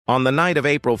On the night of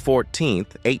April 14,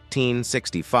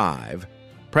 1865,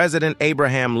 President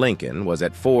Abraham Lincoln was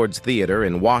at Ford's Theater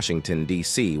in Washington,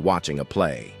 D.C. watching a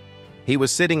play. He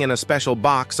was sitting in a special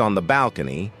box on the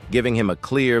balcony, giving him a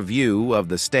clear view of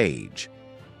the stage.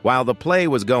 While the play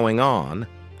was going on,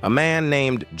 a man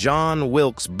named John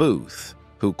Wilkes Booth,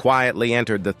 who quietly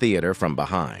entered the theater from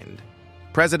behind.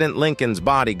 President Lincoln's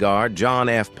bodyguard, John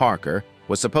F. Parker,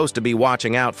 was supposed to be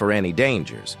watching out for any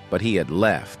dangers, but he had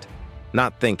left,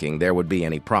 not thinking there would be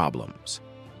any problems.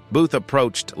 Booth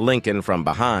approached Lincoln from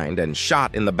behind and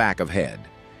shot in the back of head.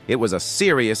 It was a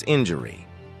serious injury.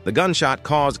 The gunshot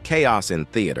caused chaos in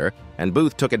theater, and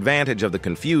Booth took advantage of the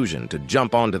confusion to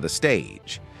jump onto the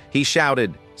stage. He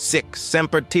shouted, "Sic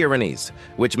semper tyrannis,"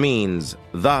 which means,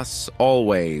 "Thus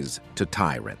always to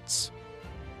tyrants."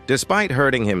 Despite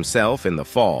hurting himself in the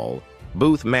fall,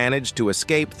 Booth managed to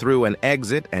escape through an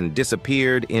exit and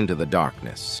disappeared into the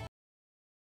darkness.